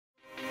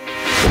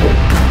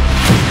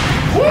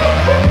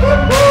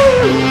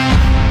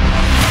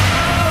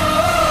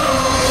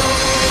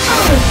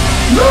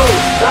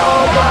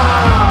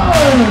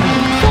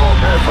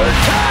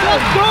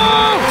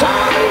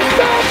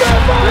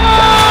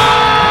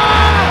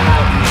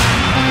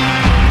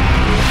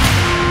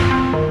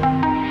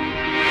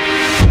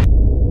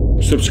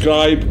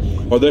subscribe,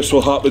 or this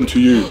will happen to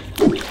you.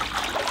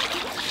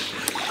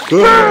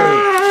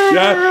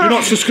 Yeah, you're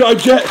not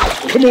subscribed yet?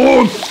 Come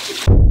on!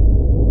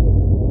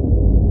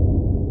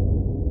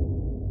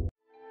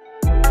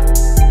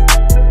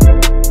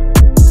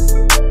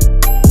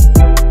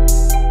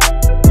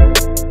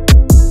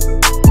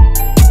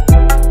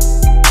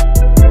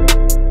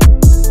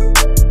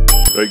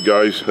 Right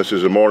guys, this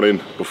is the morning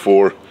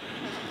before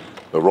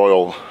the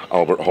Royal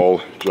Albert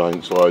Hall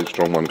Giants Live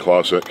Strongman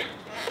Classic.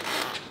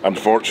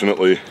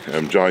 Unfortunately,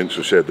 Giants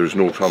have said there's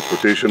no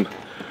transportation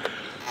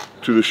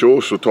to the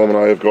show, so Tom and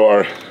I have got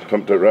our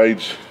pimped out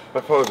rides. I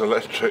thought it was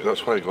electric,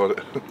 that's why I got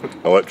it.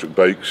 Electric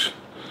bikes.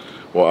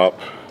 What up?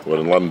 We're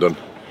in London,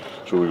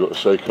 so we've got to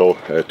cycle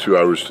 2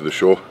 hours to the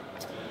show.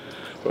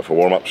 Bit for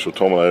warm up, so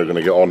Tom and I are going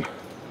to get on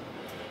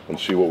and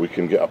see what we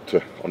can get up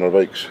to on our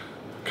bikes.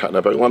 Catting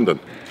about London.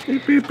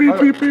 Beep, beep, beep,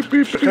 beep, beep,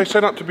 beep. Can I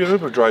sign up to be an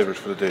Uber drivers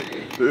for the day?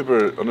 The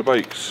Uber on the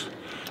bikes.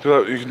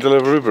 You can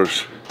deliver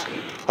Ubers.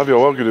 I'll be a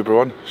well good Uber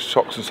one.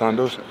 Socks and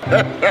sandals.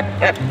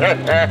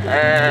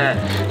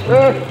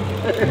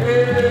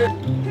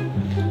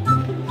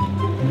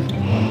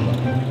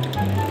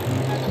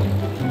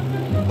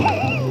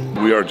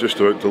 We are just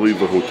about to leave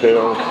the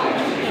hotel.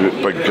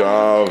 Big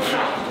Gav.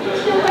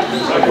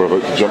 We're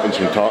about to jump in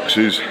some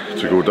taxis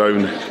to go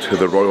down to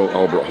the Royal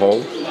Albert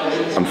Hall.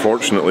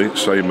 Unfortunately,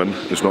 Simon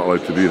is not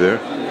allowed to be there,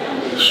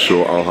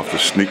 so I'll have to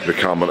sneak the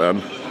camera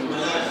in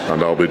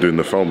and I'll be doing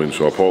the filming,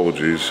 so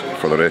apologies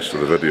for the rest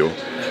of the video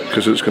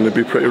because it's going to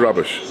be pretty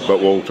rubbish, but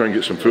we'll try and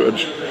get some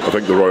footage. I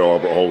think the Royal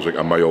Albert Hall is like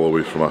a mile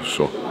away from us,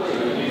 so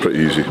pretty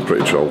easy,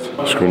 pretty chilled.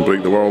 Let's go and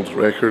break the world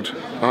record.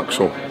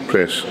 Axel,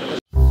 press.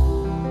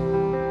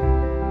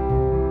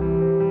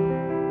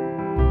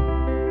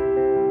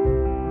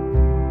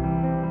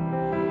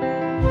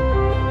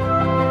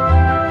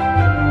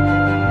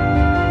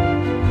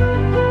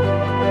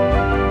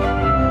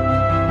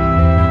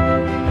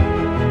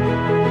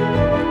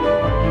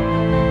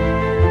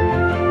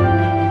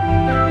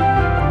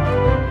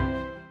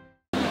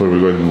 Where are we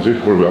going, Lindsay?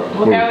 Where are we up?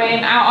 We're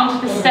going out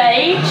onto the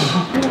stage.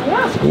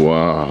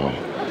 Wow.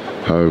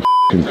 How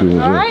f***ing cool is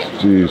Alright.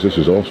 this? Jeez, this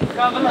is awesome. Go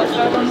have a look,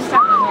 go on the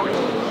stand.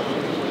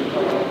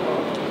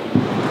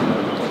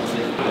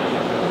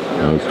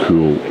 How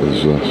cool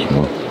is this,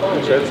 man?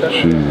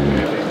 Gee.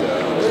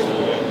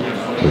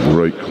 Like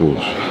right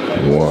close.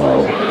 Wow.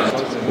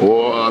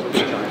 What?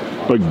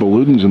 Big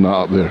balloons and that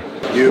up there.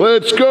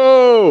 Let's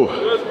go!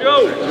 Let's go!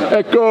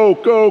 Echo,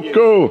 go,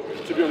 go!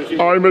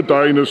 I'm a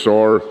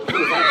dinosaur.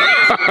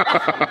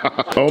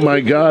 Oh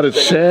my god,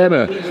 it's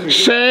Santa!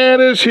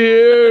 Santa's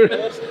here!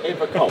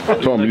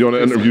 Tom, you want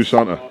to interview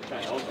Santa?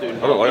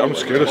 I'm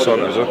scared of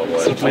Santa, is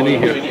it? Many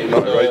here.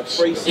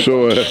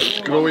 So,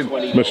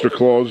 Mr.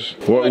 Claus,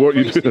 what are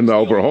you doing in the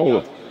Albert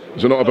Hall?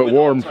 Is it not a bit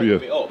warm for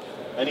you?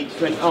 I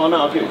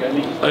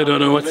don't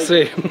know what to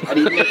say.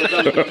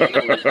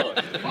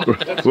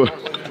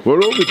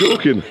 We're only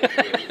joking.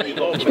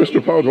 It's Mr.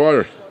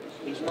 Podwire,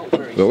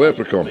 the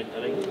leprechaun.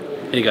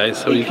 Hey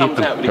guys, how are you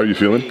keeping? How are you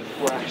feeling?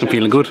 I'm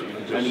feeling good.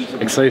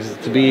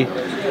 Excited to be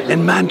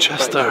in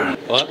Manchester.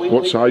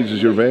 What size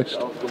is your vest?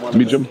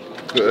 Medium?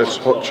 It's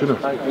hot tuna.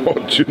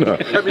 Hot tuna.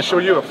 Let me show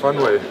you a fun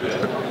way.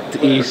 To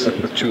eat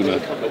tuna.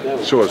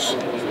 Show us.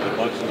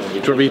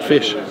 Do you eat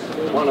fish? Ah,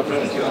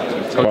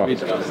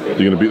 you're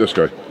going to beat this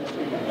guy?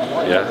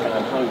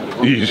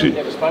 Yeah. Easy.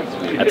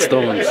 At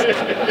Stones. I'm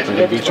going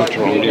to beat you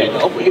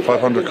tomorrow.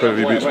 500 quid if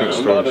he beats me at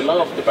Stones.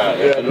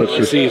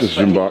 Let's just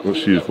zoom back,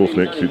 let's see us both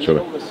next to each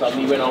other.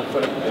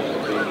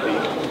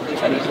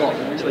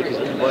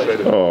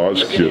 Oh,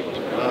 that's cute.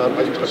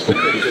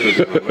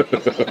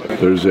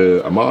 There's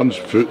a man's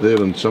foot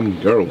there and some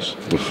girls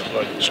with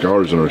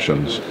scars on her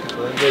shins.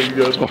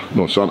 Oh,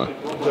 no, Santa.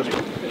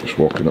 Just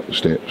walking up the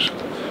steps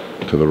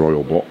to the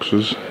royal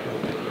boxes.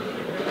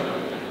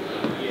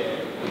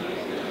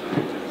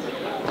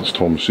 It's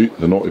Tom's seat,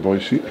 the naughty boy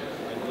seat.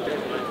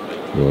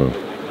 Wow,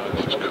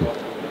 this is cool.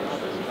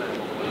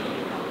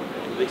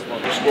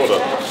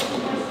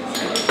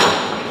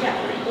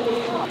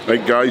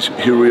 Right guys,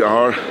 here we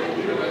are,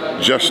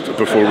 just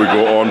before we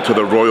go on to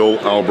the Royal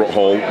Albert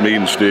Hall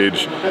main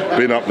stage.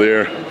 Been up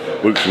there,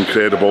 looks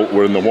incredible.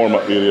 We're in the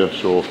warm-up area,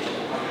 so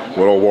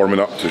we're all warming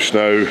up just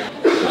now.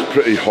 It's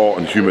pretty hot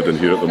and humid in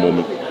here at the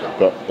moment,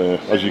 but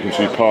as you can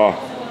see, Pa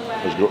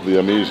has got the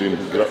amazing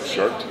grip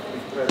shirt,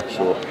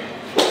 so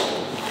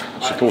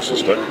it's supposed to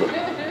stick, but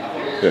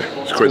yeah,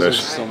 it's quite nice.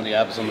 There's so many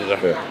abs under there.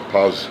 Yeah,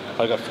 Pa's.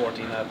 I got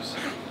 14 abs.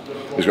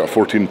 He's got a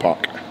 14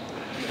 pack.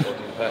 14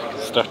 pack.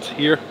 Start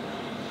here.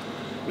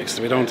 Makes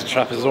the way down to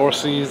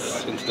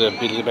trapezourses, into the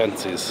Billy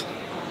Benzies.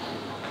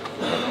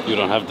 You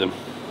don't have them.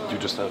 You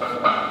just have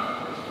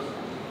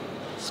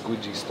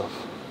squidgy stuff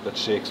that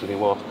shakes when he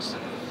walks.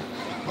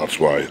 That's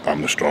why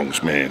I'm the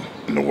strongest man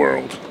in the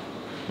world.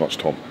 That's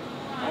Tom.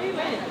 How do you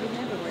wear it? You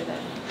never wear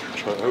that.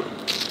 Try it out.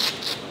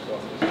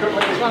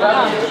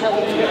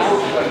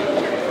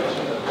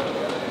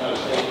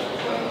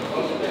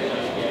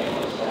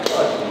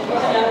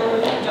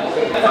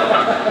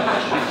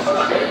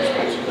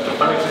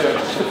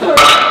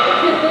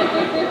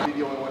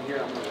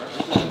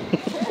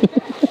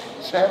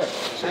 Sam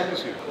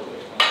is here.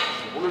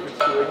 We're living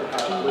in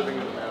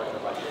America.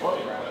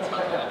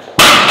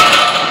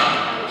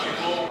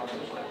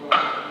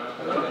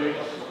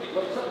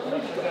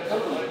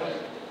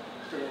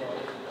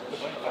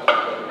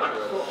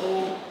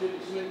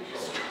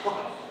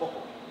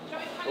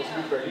 To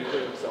be fair, he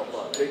played himself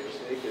up. Jake the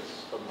Snake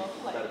is a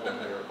medical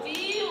miracle.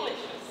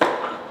 Delicious.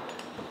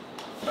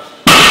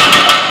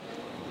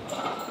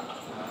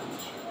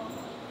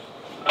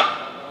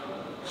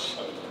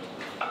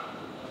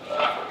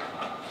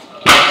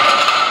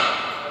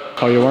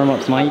 How are your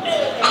warm-ups, mate?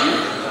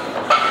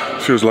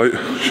 Feels light,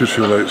 should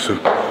feel light, so.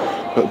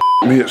 But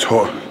me, it's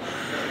hot.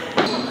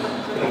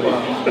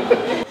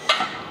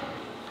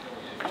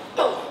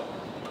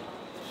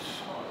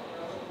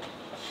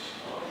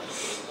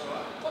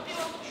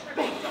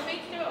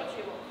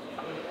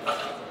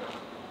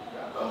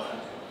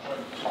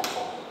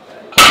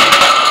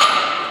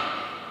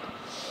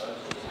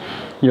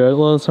 You alright,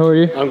 Loz? How are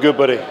you? I'm good,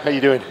 buddy. How you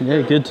doing?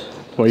 Yeah, good.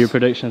 What are your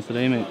predictions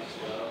today, mate?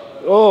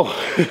 Oh,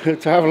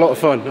 to have a lot of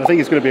fun. I think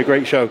it's going to be a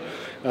great show.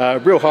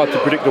 Real hard to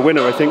predict the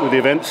winner, I think, with the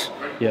events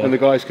and the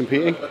guys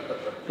competing.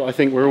 But I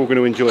think we're all going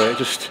to enjoy it.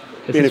 Just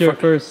This is your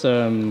first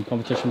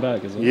competition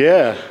back, isn't it?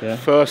 Yeah,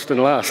 first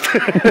and last.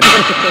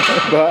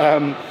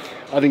 But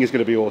I think it's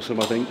going to be awesome.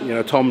 I think, you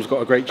know, Tom's got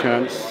a great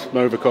chance,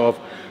 Novikov,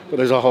 but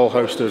there's a whole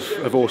host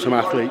of awesome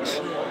athletes.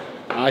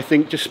 I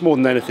think just more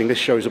than anything, this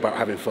show's about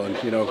having fun.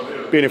 You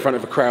know, being in front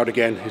of a crowd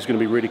again is going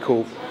to be really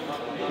cool.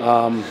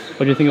 What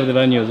do you think of the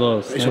venue as well?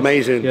 It's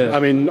amazing. Yeah. I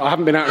mean, I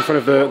haven't been out in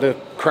front of the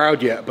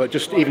crowd yet, but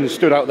just even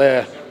stood out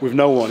there with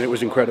no one, it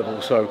was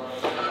incredible. So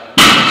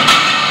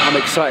I'm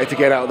excited to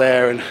get out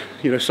there and,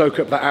 you know, soak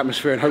up that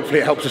atmosphere, and hopefully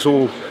it helps us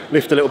all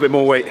lift a little bit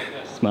more weight.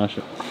 Smash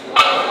it.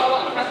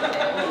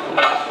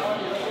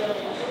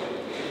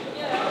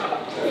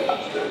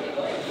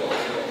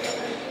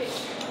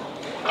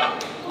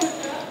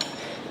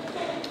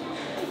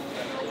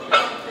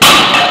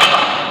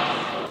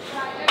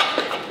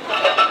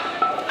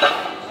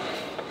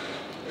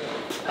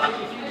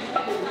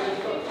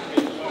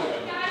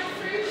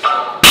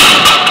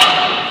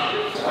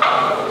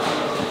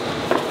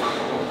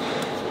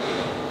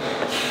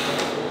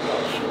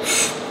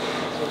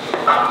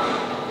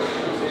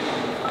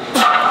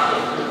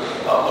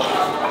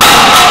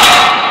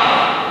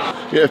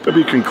 Yeah, if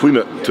maybe he can clean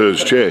it to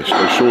his chest,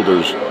 his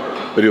shoulders,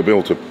 then he'll be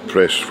able to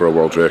press for a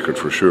world record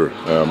for sure.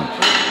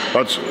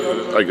 That's,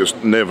 I guess,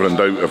 never in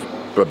doubt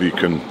if Bibby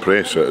can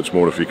press it. It's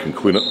more if he can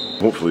clean it.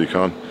 Hopefully he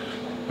can.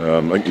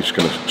 I think he's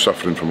kind of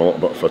suffering from a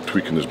little bit of a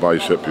tweak in his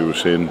bicep, he was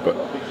saying, but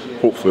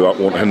hopefully that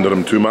won't hinder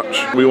him too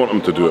much. We want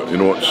him to do it. You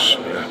know,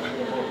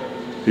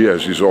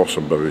 he's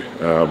awesome, Bibby.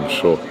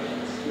 So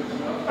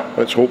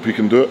let's hope he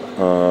can do it.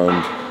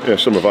 And yeah,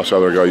 some of us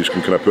other guys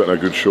can kind of put in a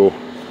good show.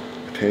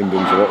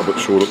 Tendon's a little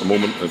bit sore at the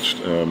moment.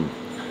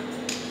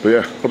 But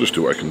yeah, I'll just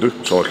do what I can do.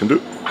 That's all I can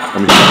do.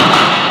 I'm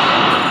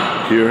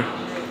here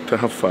to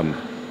have fun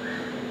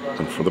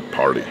and for the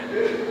party.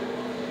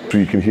 So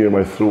you can hear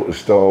my throat is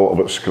still a little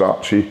bit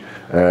scratchy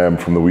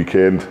from the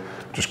weekend.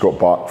 Just got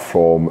back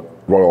from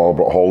Royal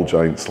Albert Hall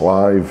Giants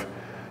Live.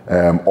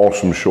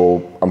 Awesome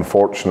show.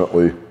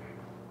 Unfortunately,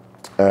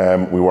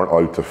 we weren't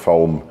allowed to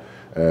film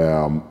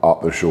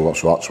at the show,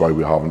 so that's why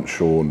we haven't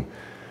shown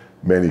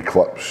many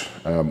clips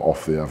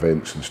off the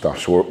events and stuff.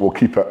 So we'll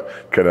keep it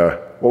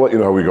we'll let you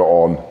know how we got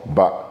on,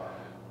 but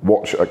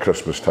watch it at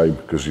Christmas time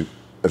because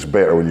it's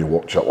better when you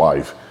watch it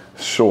live.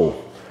 So,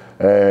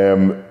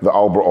 the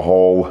Albert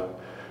Hall,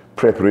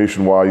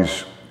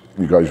 preparation-wise,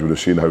 you guys would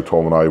have seen how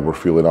Tom and I were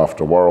feeling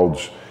after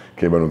Worlds.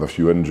 Came in with a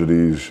few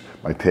injuries.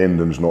 My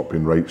tendon's not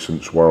been right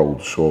since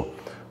Worlds, so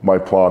my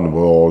plan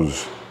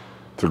was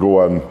to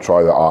go in,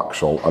 try the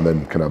axle, and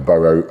then kind of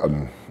bow out,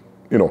 and,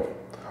 you know,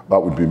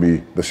 that would be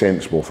me, the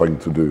sensible thing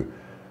to do.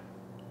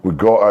 We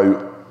got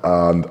out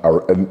and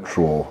our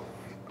intro,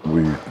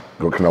 we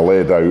got kind of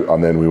led out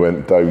and then we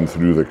went down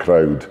through the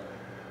crowd,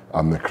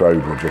 and the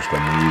crowd were just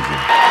amazing.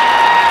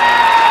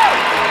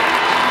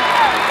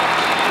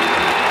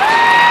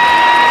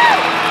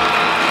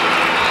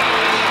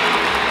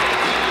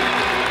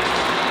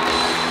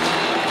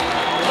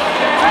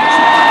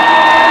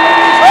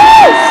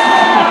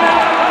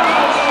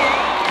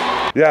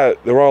 Yeah,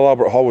 the Royal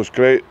Albert Hall was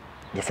great.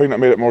 The thing that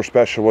made it more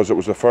special was it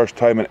was the first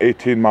time in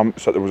 18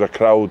 months that there was a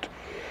crowd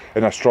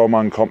in a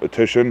strongman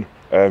competition.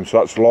 So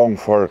that's long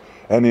for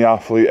any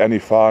athlete, any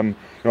fan.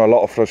 You know, a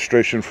lot of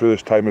frustration through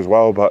this time as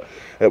well, but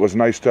it was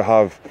nice to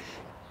have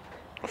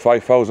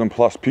 5,000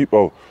 plus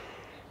people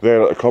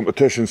there at the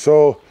competition.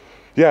 So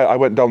yeah, I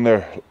went down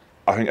there.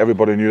 I think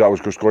everybody knew that I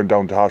was just going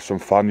down to have some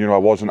fun. You know, I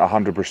wasn't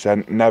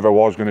 100%, never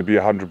was going to be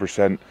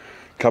 100%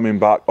 coming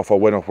back off a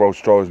win of World's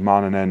Strongest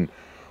Man, and then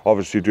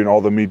obviously doing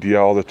all the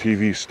media, all the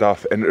TV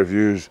stuff,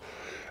 interviews,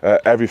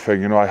 everything.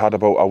 You know, I had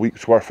about a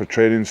week's worth of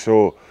training,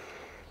 so,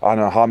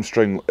 and a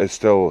hamstring is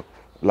still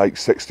like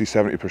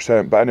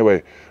 60-70%. But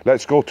anyway,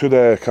 let's go to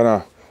the kind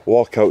of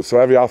walkout. So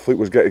every athlete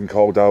was getting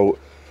called out.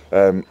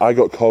 I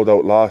got called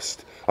out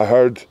last. I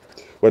heard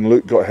when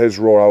Luke got his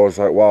roar, I was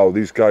like, wow,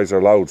 these guys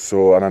are loud.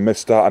 So, and I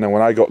missed that. And then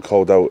when I got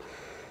called out,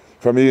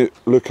 For me,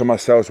 Luke and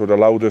myself were the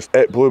loudest.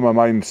 It blew my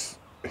mind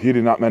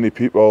hearing that many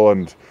people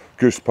and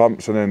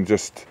goosebumps, and then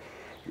just,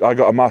 I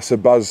got a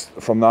massive buzz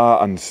from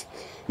that, and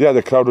yeah,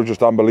 the crowd were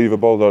just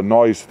unbelievable. The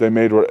noise they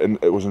made,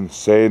 it was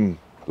insane.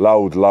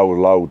 Loud, loud,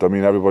 loud. I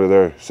mean, everybody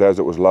there says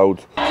it was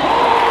loud.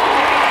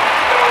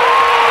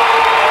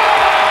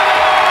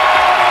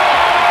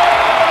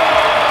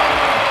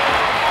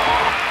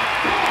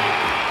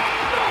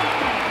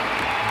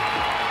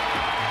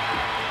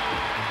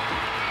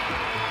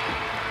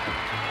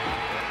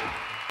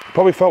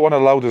 Probably felt one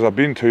of the loudest I've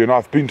been to. You know,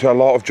 I've been to a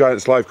lot of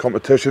Giants Live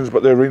competitions,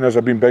 but the arenas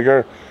have been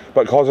bigger.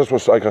 But because this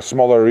was like a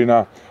smaller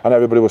arena and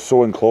everybody was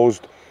so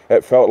enclosed,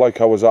 it felt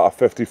like I was at a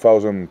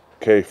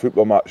 50,000k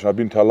football match. And I've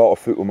been to a lot of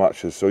football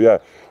matches. So yeah,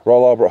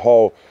 Royal Albert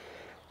Hall,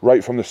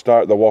 right from the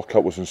start, the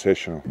walk-up was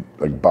sensational.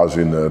 Like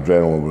buzzing, the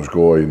adrenaline was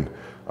going.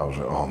 I was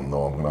like, oh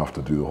no, I'm going to have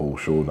to do the whole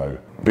show now.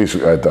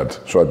 Basically I did.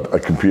 So I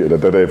competed, I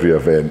did every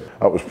event.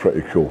 That was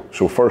pretty cool.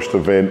 So first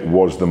event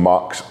was the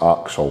max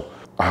axle.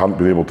 I hadn't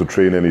been able to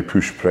train any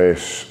push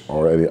press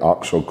or any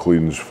axle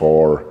cleans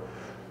for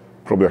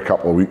probably a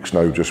couple of weeks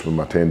now, just with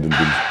my tendon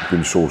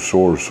been so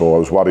sore. So I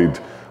was worried.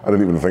 I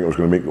didn't even think I was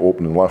going to make the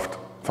opening lift.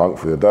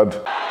 Thankfully I did.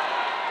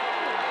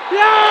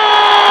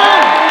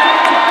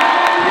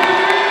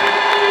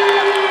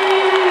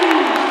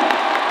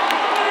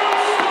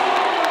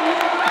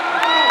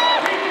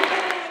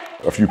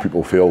 A few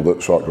people failed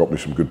it, so that got me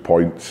some good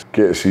points.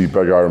 Get to see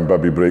Big Iron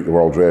Bibby break the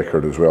world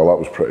record as well. That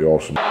was pretty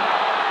awesome.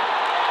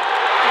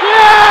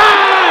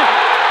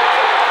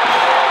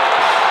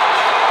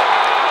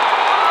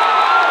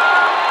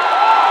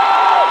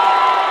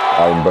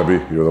 Iron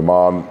Bibby, you're the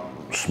man.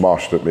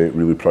 Smashed it, mate.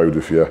 Really proud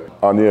of you.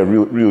 And yeah,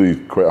 really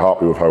quite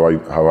happy with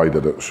how I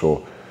did it.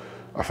 So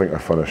I think I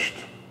finished,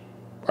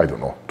 I don't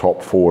know,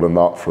 top 4 in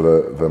that for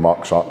the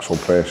max axle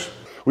press.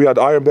 We had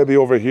Iron Bibby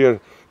over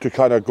here to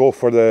kind of go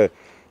for the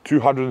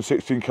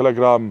 216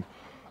 kilogram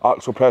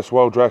axle press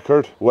world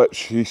record,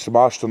 which he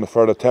smashed on the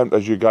third attempt,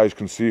 as you guys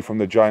can see from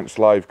the Giants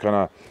Live kind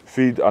of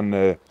feed and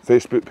the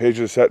Facebook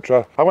pages,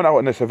 etc. I went out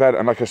on this event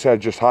and, like I said,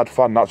 just had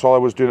fun. That's all I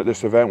was doing at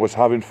this event, was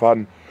having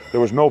fun. There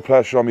was no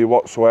pressure on me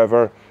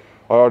whatsoever.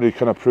 I already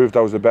kind of proved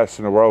I was the best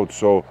in the world.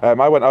 So I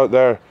went out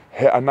there,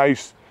 hit a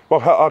nice, well,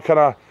 hit a kind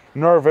of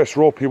nervous,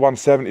 ropey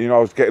 170. You know, I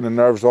was getting the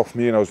nerves off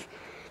me and I was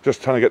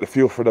just trying to get the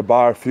feel for the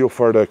bar, feel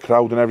for the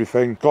crowd and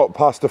everything. Got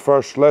past the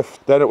first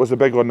lift, then it was a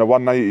big one, the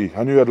 190.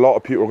 I knew a lot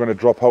of people were going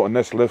to drop out on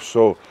this lift,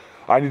 so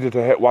I needed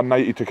to hit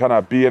 190 to kind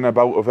of be in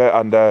about of it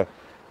and,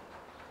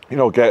 you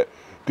know, get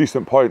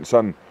decent points.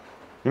 And,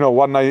 you know,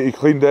 190,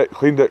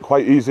 cleaned it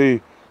quite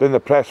easy. Then the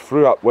press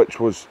threw up, which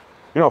was,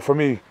 you know, for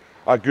me,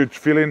 a good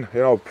feeling.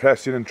 You know,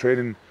 pressing and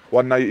training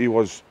 190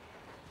 was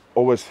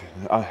always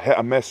a hit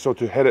and miss, so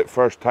to hit it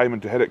first time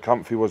and to hit it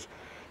comfy was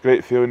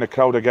great feeling. The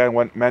crowd again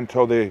went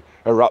mental, they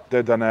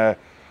erupted, and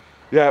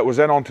yeah, it was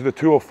then on to the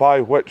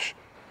 205, which,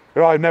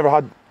 you know, I never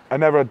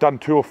had done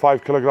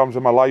 205 kilograms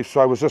in my life,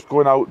 so I was just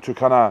going out to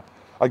kind of,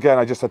 again,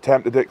 I just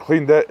attempted it,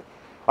 cleaned it.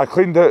 I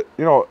cleaned it,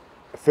 you know,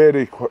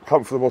 very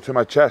comfortable to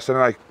my chest, and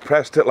then I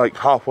pressed it like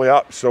halfway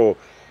up, so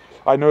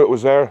I knew it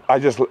was there. I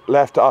just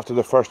left it after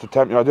the first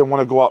attempt. You know, I didn't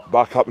want to go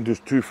back up and do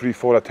 2, 3,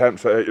 4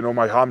 attempts at it. You know,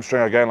 my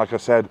hamstring again, like I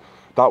said,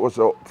 that was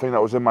the thing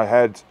that was in my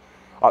head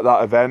at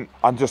that event,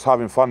 and just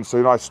having fun. So,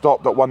 you know, I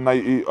stopped at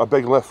 190, a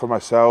big lift for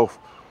myself.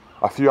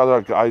 A few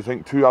other guys, I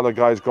think 2 other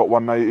guys got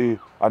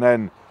 190, and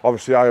then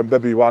obviously Iron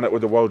Bibby won it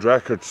with the world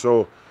record.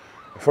 So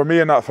for me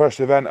in that first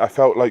event, I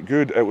felt like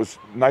good. It was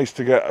nice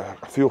to get a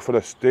feel for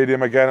the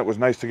stadium again. It was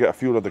nice to get a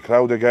feel of the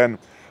crowd again.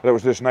 And it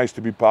was just nice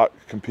to be back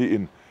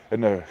competing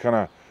in the kind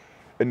of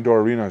indoor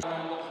arenas.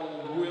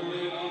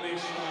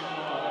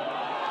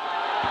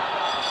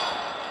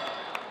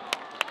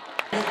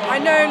 I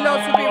know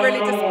lots will be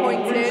really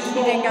disappointed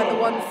he didn't get the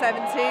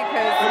 170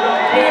 because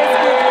he is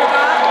good for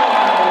that,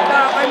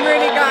 but I'm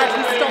really glad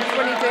he stopped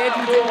when he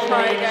didn't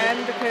try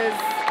again, because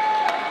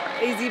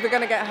he's either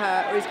going to get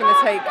hurt or he's going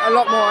to take a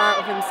lot more out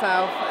of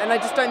himself, and I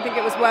just don't think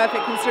it was worth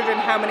it considering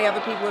how many other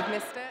people have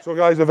missed it. So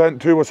guys,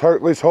 event 2 was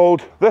Hercules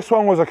hold. This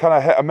one was a kind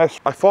of hit and miss.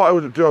 I thought I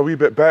would do a wee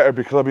bit better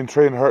because I've been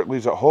training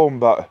Hercules at home,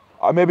 but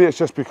maybe it's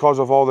just because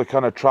of all the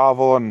kind of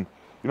travel and,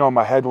 you know,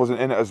 my head wasn't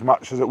in it as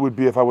much as it would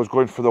be if I was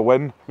going for the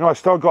win. You know, I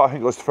still got, I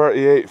think it was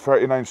 38,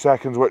 39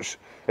 seconds, which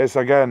is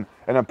again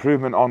an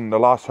improvement on the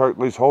last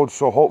Hercules hold.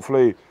 So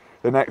hopefully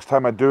the next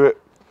time I do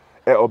it,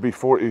 it'll be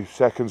 40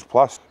 seconds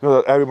plus. You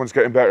know, everyone's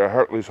getting better at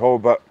Hercules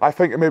hold, but I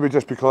think it maybe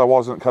just because I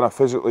wasn't kind of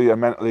physically and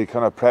mentally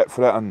kind of prepped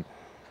for it and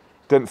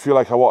didn't feel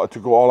like I wanted to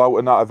go all out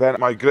in that event.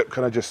 My grip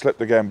kind of just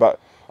slipped again, but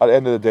at the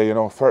end of the day, you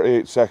know,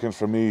 38 seconds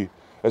for me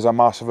is a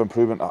massive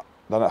improvement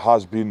than it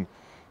has been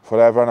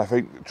forever. And I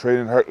think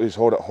training Hercules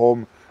hold at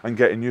home and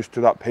getting used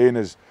to that pain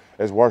is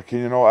working.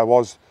 You know, I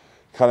was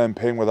kind of in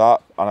pain with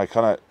that, and I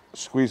kind of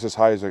squeezed as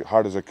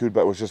hard as I could,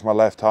 but it was just my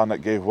left hand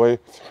that gave way.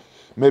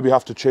 Maybe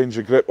have to change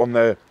the grip on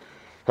the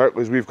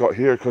Hercules we've got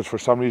here, because for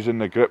some reason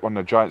the grip on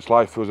the Giants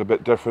Live feels a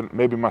bit different.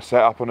 Maybe my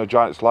setup on the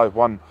Giants Live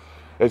one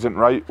isn't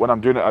right. When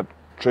I'm doing it at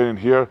training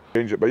here,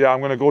 change it. But yeah, I'm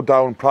going to go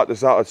down,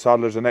 practice that at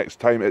Sadler's the next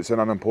time it's in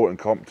an important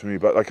comp to me.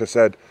 But like I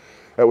said,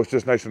 it was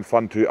just nice and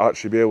fun to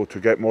actually be able to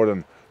get more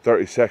than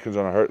 30 seconds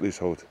on a Hercules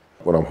hold.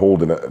 When I'm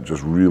holding it, it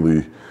just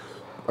really,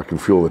 I can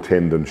feel the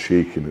tendon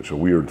shaking. It's a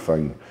weird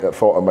thing. I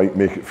thought I might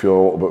make it feel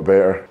a little bit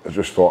better. I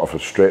just thought if I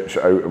stretch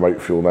it out, it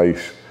might feel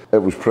nice.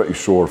 It was pretty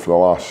sore for the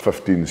last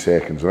 15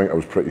 seconds. I think I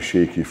was pretty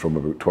shaky from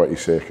about 20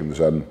 seconds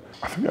in.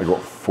 I think I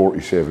got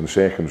 47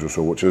 seconds or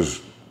so, which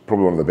is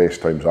probably one of the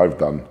best times I've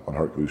done on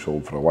Hercules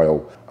hold for a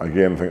while.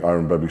 Again, I think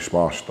Aaron Bibby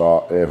smashed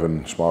that,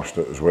 Evan smashed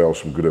it as well,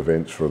 some good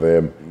events for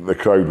them. The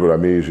crowd were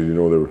amazing, you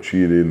know, they were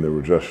cheering, they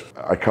were just,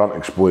 I can't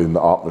explain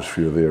the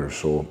atmosphere there.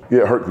 So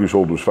yeah, Hercules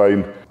hold was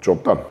fine,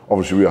 job done.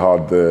 Obviously we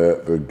had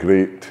the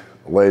great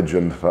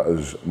legend that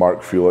is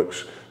Mark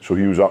Felix, so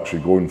he was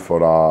actually going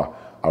for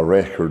a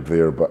record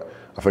there, but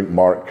I think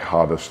Mark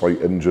had a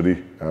slight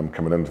injury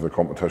coming into the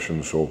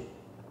competition, so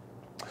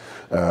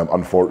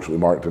unfortunately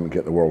Mark didn't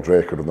get the world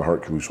record on the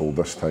Hercules hold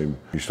this time.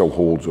 He still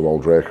holds the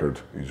world record,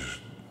 he's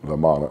the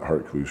man at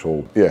Hercules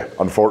hold. Yeah,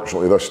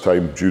 unfortunately this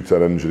time, due to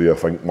an injury, I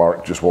think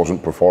Mark just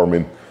wasn't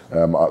performing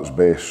at his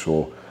best,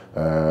 so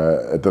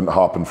it didn't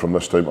happen from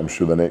this time. I'm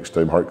sure the next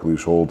time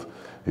Hercules hold,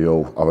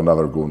 he'll have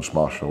another go and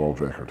smash the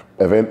world record.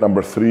 Event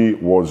number 3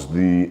 was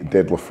the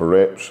deadlift for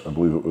reps. I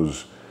believe it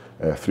was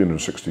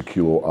 360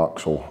 kilo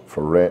axle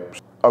for reps.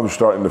 I was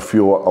starting to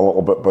feel it a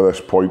little bit by this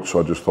point,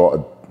 so I just thought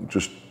I'd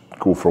just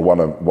go for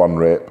one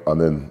rep,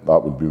 and then that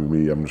would be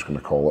me, I'm just going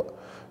to call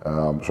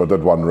it. So I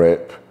did 1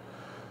 rep,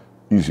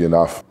 easy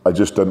enough. I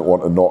just didn't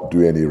want to not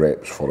do any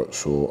reps for it,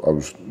 so I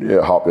was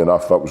happy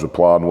enough. That was the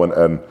plan. Went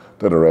in,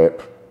 did a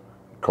rep,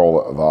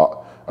 call it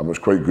that, and it was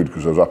quite good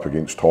because I was up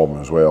against Tom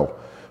as well.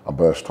 And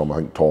by this time, I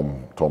think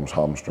Tom's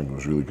hamstring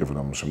was really giving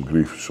him some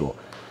grief, so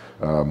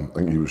I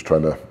think he was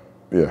trying to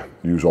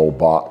use all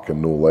back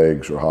and no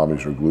legs or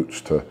hammies or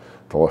glutes to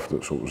lift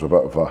it, so it was a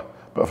bit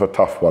of a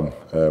tough one,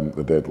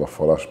 the deadlift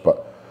for us.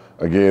 But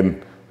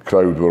again, the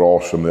crowd were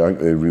awesome. I think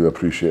they really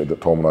appreciated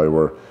that Tom and I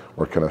were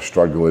kind of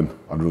struggling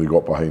and really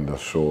got behind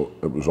us, so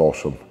it was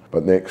awesome.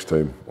 But next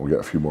time we'll get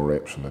a few more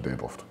reps in the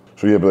deadlift.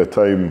 So yeah, by the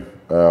time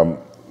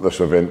this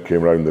event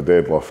came around, the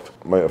deadlift,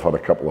 I might have had a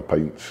couple of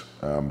pints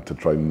to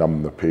try and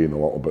numb the pain a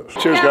little bit.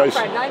 Cheers guys.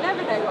 I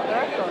never know what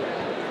they're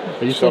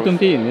for. Are you still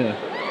competing?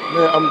 Yeah.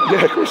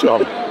 Yeah, of course I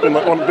am. Been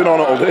on it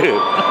all day.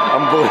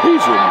 I'm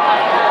blazing.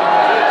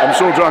 I'm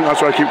so drunk,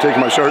 that's why I keep taking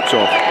my shirts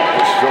off.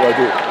 That's what I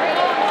do.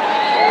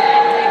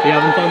 You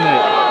having fun,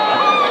 mate?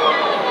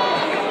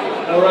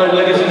 Alright,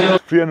 ladies and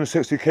gentlemen.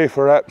 360k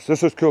for reps.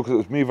 This was cool because it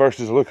was me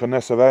versus Luke on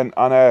this event,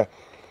 and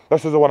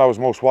this is the one I was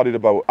most worried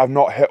about. I've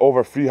not hit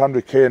over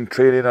 300k in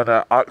training on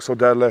an axle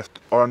deadlift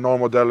or a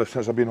normal deadlift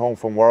since I've been home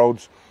from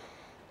Worlds.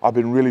 I've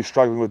been really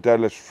struggling with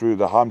deadlifts through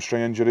the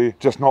hamstring injury,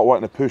 just not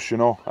wanting to push, you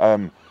know.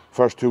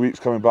 First 2 weeks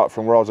coming back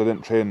from Worlds, I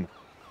didn't train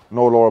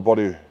no lower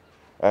body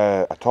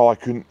at all. I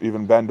couldn't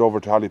even bend over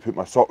to hardly put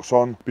my socks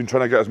on. Been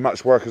trying to get as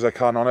much work as I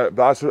can on it,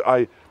 but that's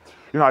I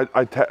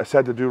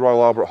said to do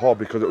Royal Albert Hall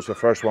because it was the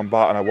first one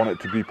back and I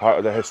wanted to be part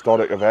of the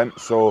historic event.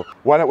 So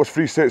when it was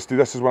 360,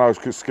 this is when I was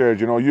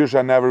scared, you know. Usually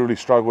I never really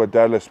struggle with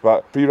deadlifts,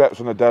 but 3 reps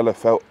on the deadlift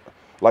felt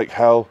like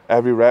hell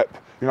every rep.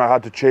 You know, I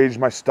had to change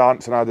my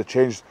stance and I had to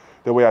change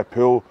the way I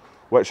pull,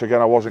 which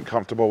again I wasn't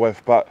comfortable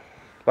with, but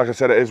like I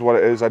said, it is what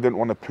it is. I didn't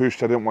want to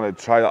push, I didn't want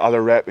to try the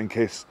other rep in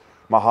case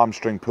my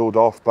hamstring pulled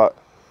off. But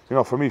you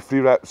know, for me,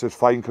 3 reps is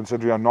fine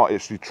considering I'm not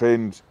actually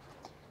trained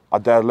a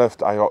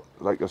deadlift.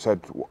 Like I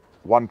said,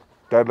 1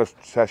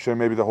 deadlift session,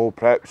 maybe the whole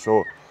prep.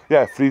 So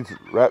yeah, 3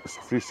 reps,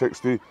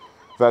 360,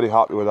 very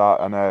happy with that.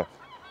 And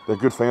the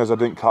good thing is I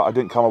didn't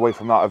come away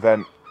from that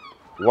event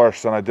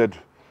worse than I did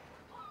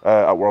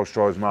at World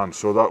Strongest Man,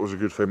 so that was a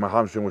good thing. My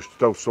hamstring was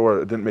still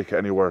sore, it didn't make it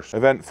any worse.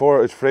 Event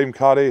 4 is frame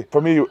carry. For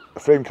me,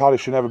 frame carry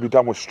should never be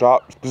done with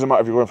straps. Doesn't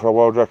matter if you're going for a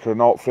world record or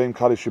not, frame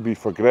carry should be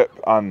for grip.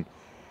 And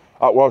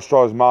at World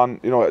Strongest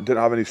Man, you know, it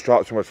didn't have any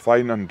straps and was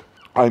fine. And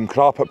I'm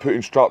crap at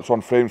putting straps on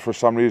frames for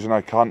some reason.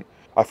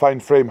 I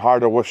find frame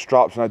harder with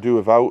straps than I do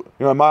without.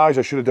 You know, in my eyes,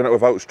 I should have done it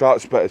without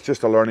straps, but it's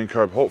just a learning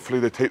curve. Hopefully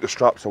they take the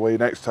straps away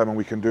next time and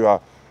we can do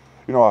a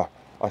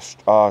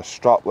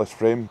strapless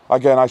frame.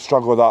 Again, I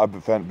struggle with that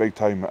event big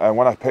time, and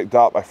when I picked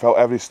up, I felt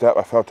every step,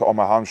 I felt it on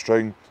my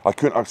hamstring. I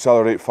couldn't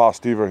accelerate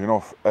fast either, you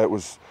know, it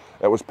was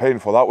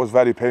painful. That was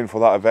very painful,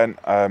 that event.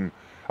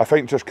 I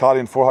think just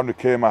carrying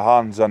 400k in my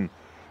hands and,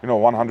 you know,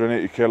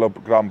 180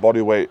 kilogram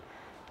body weight,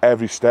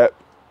 every step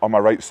on my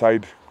right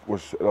side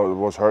was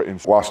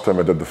hurting. Last time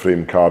I did the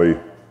frame carry,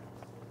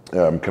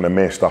 kind of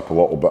messed up a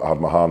little bit. I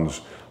had my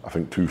hands, I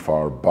think, too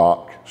far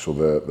back, so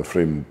the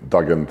frame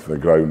dug into the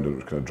ground and it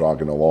was kind of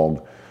dragging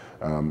along.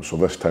 So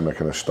this time I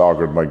kind of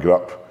staggered my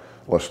grip,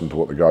 listened to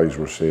what the guys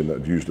were saying that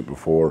had used it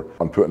before,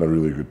 and put in a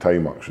really good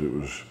time actually. It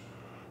was,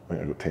 I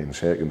think I got 10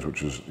 seconds,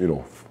 which is, you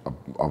know,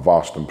 a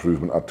vast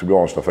improvement. To be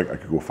honest, I think I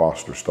could go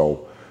faster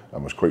still. I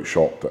was quite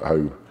shocked at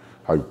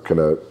how kind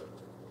of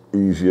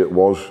easy it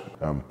was.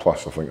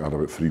 Plus I think I had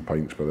about 3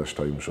 pints by this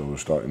time, so I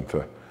was starting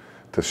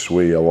to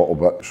sway a little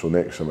bit. So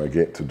next time I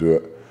get to do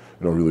it,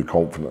 you know, really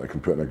confident I can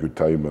put in a good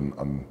time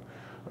and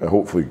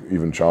hopefully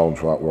even challenge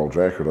for that world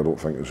record. I don't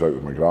think it's out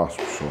of my grasp,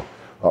 so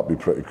that'd be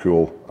pretty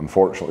cool.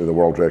 Unfortunately, the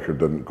world record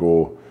didn't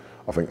go.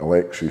 I think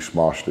Alexei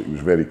smashed it. He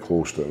was very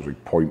close to it. It was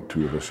like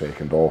 0.2 of a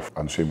second off,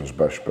 and same as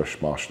Bish. Bish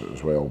smashed it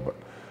as well, but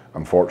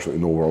unfortunately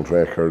no world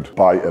record.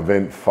 By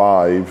event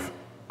 5,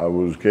 I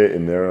was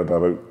getting there. I had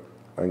about,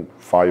 I think,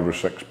 5 or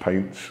 6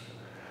 pints.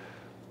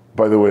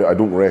 By the way, I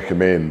don't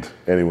recommend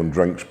anyone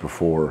drinks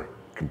before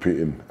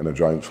competing in a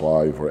Giants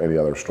Live or any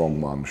other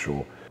strongman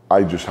show.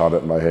 I just had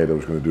it in my head I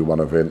was going to do one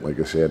event, like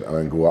I said, and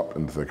then go up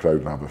into the crowd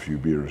and have a few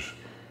beers.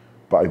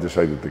 But I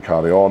decided to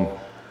carry on.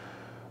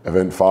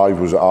 Event 5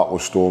 was at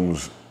Atlas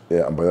Stones,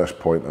 yeah, and by this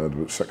point I had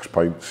about 6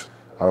 pints.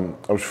 I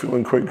was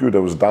feeling quite good. I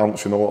was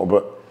dancing a little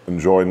bit,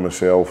 enjoying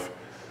myself.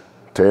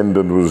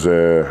 Tendon was,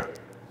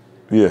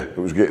 yeah, it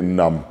was getting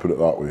numb, put it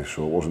that way,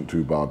 so it wasn't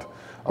too bad.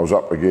 I was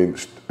up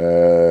against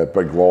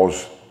Big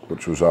Laws,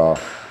 which was a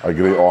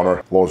great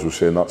honour. Laws was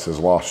saying that's his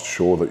last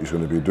show that he's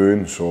going to be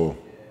doing, so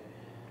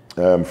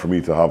for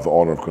me to have the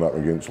honour of going up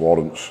against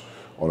Lawrence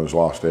on his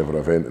last ever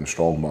event in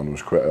Strongman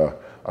was quite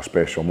a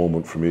special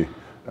moment for me.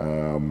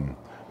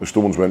 The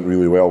Stones went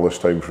really well this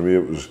time for me.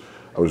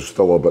 I was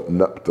still a bit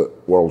nipped at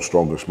World's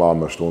Strongest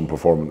Man, my Stone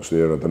performance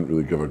there. I didn't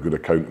really give a good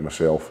account of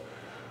myself.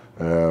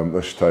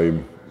 This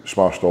time,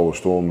 smashed all the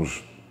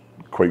Stones.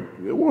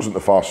 It wasn't the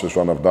fastest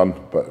run I've done,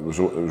 but it was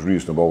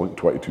reasonable, like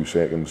 22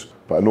 seconds.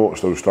 But I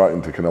noticed I was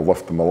starting to kind of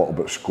lift them a little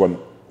bit squint,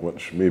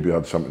 which maybe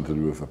had something to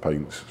do with the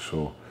pints.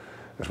 So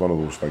it's one of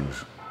those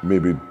things.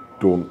 Maybe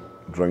don't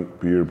drink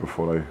beer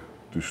before I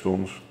do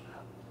Stones.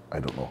 I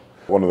don't know.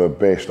 One of the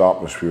best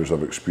atmospheres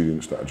I've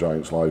experienced at a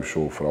Giants Live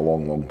show for a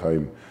long, long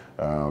time.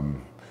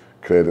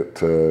 Credit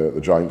to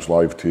the Giants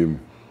Live team,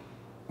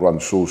 run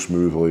so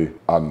smoothly,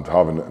 and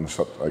having it in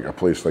such like a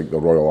place like the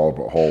Royal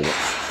Albert Hall.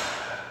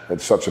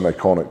 It's such an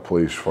iconic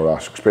place for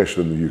us,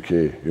 especially in the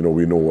UK. You know,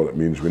 we know what it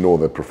means. We know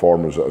the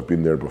performers that have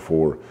been there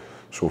before.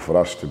 So for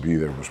us to be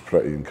there was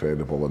pretty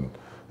incredible, and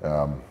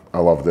I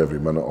loved every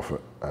minute of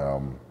it.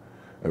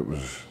 It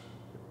was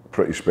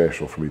pretty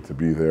special for me to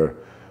be there.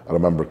 I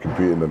remember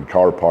competing in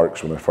car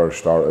parks when I first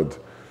started.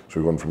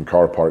 So going from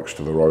car parks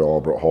to the Royal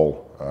Albert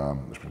Hall.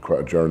 It's been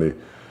quite a journey.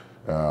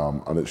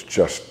 And it's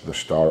just the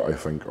start, I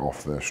think,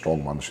 of the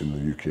strongman scene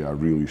in the UK. I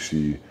really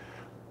see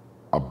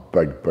a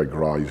big, big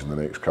rise in the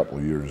next couple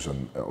of years,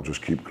 and it'll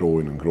just keep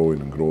growing and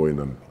growing and growing.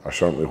 And I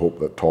certainly hope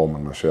that Tom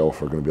and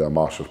myself are going to be a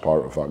massive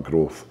part of that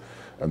growth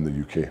in the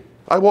UK.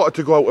 I wanted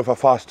to go out with a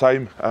fast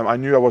time. I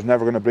knew I was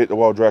never going to break the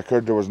world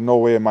record. There was no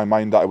way in my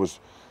mind that I was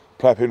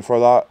prepping for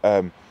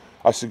that.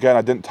 Again,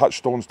 I didn't touch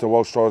Stones to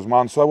World's Strongest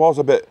Man, so I was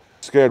a bit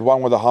scared.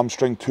 1, with a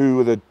hamstring, 2,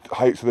 with the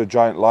heights of the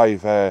Giant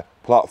Live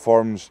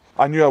platforms.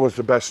 I knew I was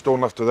the best stone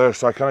lifter there,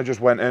 so I kind of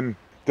just went in,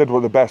 did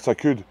what the best I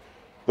could.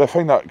 The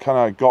thing that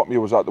kind of got me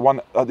was at the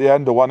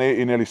end of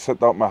 180 nearly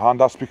slipped out my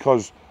hand. That's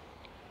because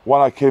when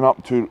I came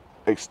up to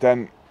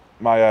extend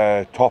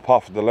my top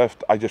half of the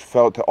lift, I just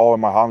felt it all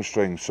in my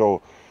hamstring.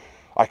 So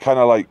I kind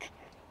of like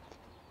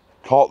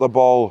caught the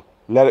ball,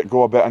 let it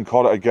go a bit and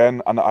caught it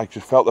again, and I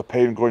just felt the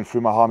pain going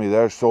through my hammy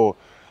there. So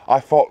I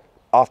thought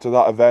after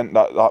that event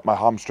that my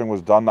hamstring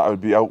was done, that I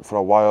would be out for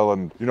a while,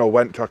 and you know,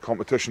 went to a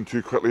competition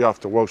too quickly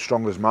after World's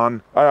Strongest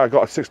Man. I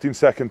got a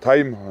 16-second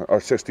time, or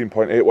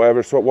 16.8,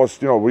 whatever, so it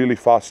was, you know, really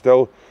fast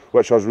still,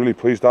 which I was really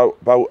pleased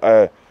about,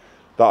 that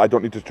I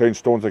don't need to train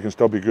Stones, I can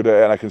still be good at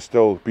it, and I can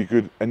still be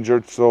good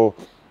injured. So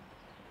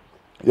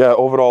yeah,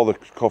 overall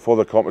for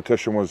the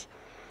competition was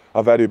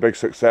a very big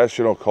success.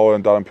 You know, Colin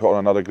and Darren put on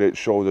another great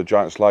show with the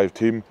Giants Live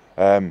team,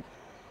 and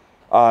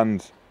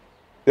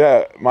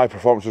yeah, my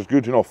performance was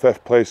good. You know,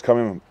 5th place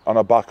coming on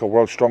the back of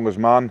World's Strongest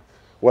Man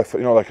with, you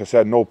know, like I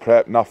said, no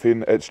prep,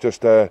 nothing. It's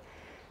just, like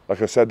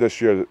I said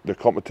this year, the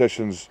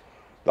competitions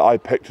that I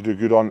picked to do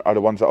good on are the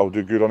ones that I'll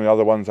do good on. The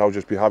other ones I'll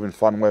just be having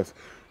fun with,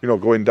 you know,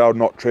 going down,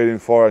 not training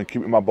for, and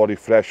keeping my body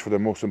fresh for the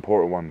most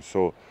important ones.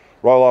 So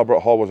Royal Albert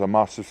Hall was a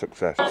massive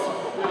success.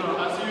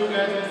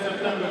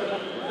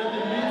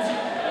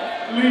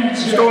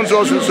 Stones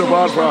wasn't so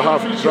bad for a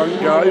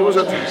half-drunk guy, was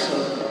it?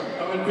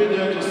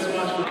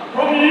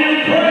 From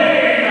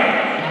Ukraine,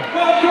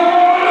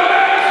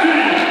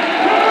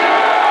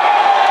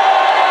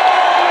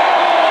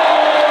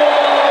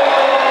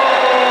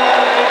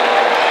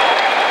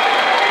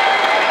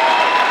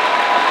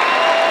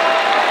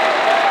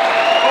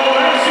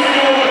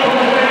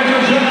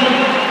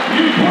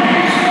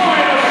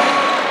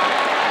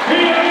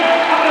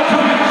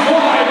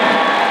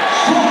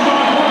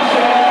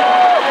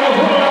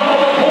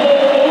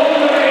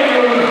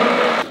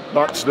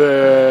 That's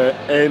the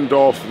end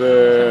of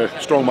the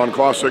Strongman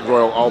Classic,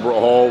 Royal Albert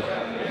Hall.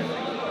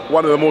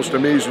 One of the most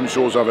amazing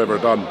shows I've ever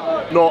done.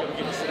 Not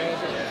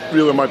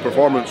really my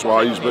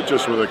performance-wise, but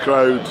just with the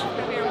crowd.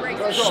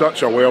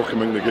 Such a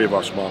welcoming they gave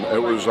us, man.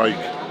 It was like,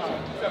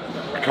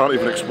 I can't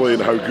even explain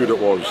how good it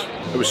was.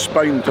 It was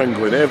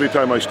spine-tingling every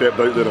time I stepped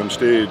out there on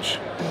stage.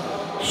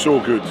 So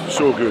good,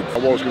 so good. I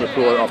was going to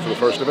pull out after the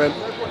first event.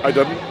 I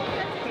didn't.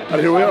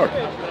 And here we are.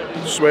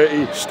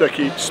 Sweaty,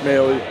 sticky,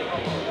 smelly.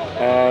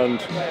 And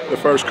the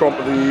first comp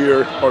of the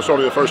year, or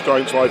sorry, the first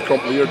Giants Live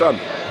comp of the year done.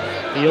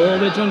 Are you a little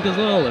bit drunk as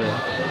well, or?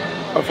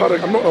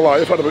 I'm not gonna lie,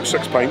 I've had about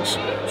 6 pints,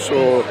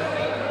 so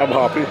I'm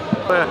happy.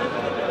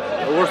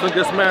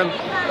 Worstlingsman.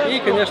 И,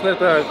 конечно,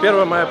 это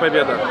первая моя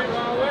победа.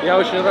 Я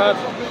очень рад.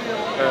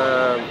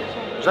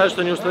 Жаль,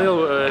 что не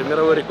установил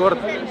мировой рекорд.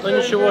 Но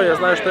ничего, я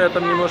знаю, что я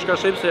там немножко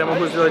ошибся. Я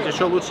могу сделать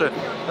еще лучше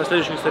на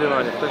следующих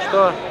соревнованиях. Так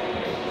что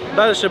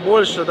дальше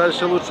больше,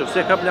 дальше лучше.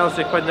 Всех обнял,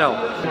 всех поднял.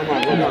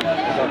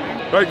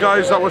 Right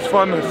guys, that was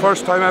fun.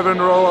 First time ever in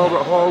the Royal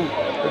Albert Hall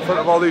in front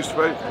of all these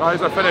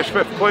guys. I finished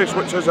 5th place,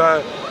 which is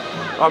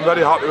I'm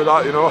very happy with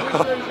that, you know.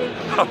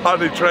 I've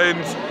hardly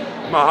trained.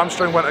 My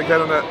hamstring went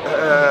again on a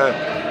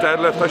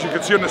deadlift. As you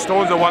can see on the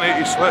stones, a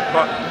 180 slip,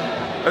 but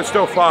it's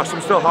still fast.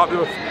 I'm still happy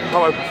with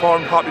how I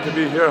performed, happy to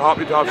be here,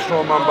 happy to have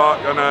Strongman back,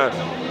 and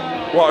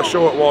what a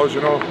show it was,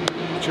 you know.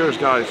 Cheers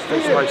guys,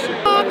 stay spicy.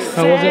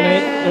 How was it,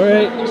 mate?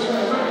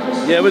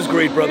 Alright? Yeah, it was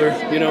great, brother,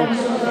 you know,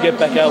 get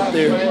back out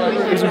there.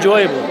 It was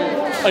enjoyable.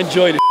 I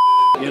enjoyed it,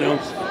 you know.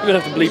 You're gonna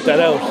have to bleep that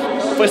out.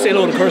 If I say a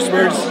load of curse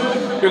words,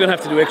 you're gonna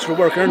have to do extra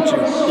work, aren't you?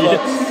 Yeah.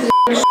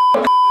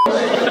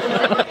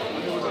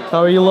 How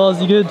are you, Laws?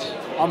 You good?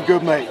 I'm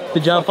good, mate.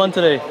 Did you have fun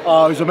today?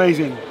 Oh, it was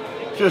amazing.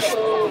 Just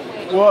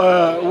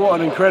what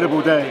an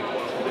incredible day.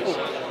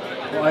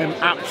 I am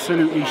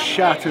absolutely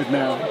shattered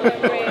now.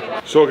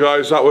 So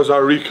guys, that was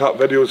our recap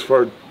videos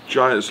for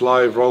Giants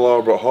Live Royal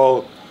Albert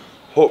Hall.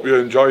 Hope you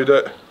enjoyed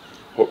it.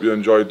 Hope you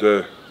enjoyed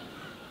the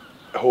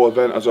whole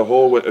event as a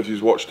whole, if you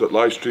watched it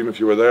live stream, if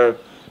you were there.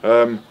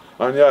 And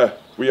yeah,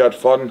 we had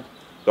fun.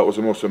 That was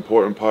the most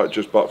important part,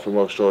 just back from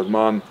Australia.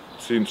 Man,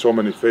 seeing so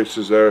many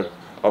faces there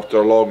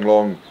after a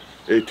long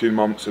 18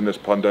 months in this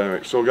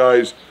pandemic. So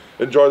guys,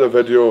 enjoy the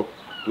video,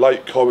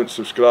 like, comment,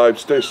 subscribe,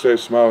 stay safe,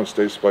 smile and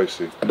stay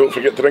spicy. And don't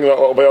forget to ring that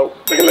little bell.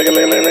 Ding, ding,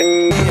 ding,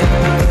 ding,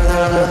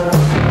 ding.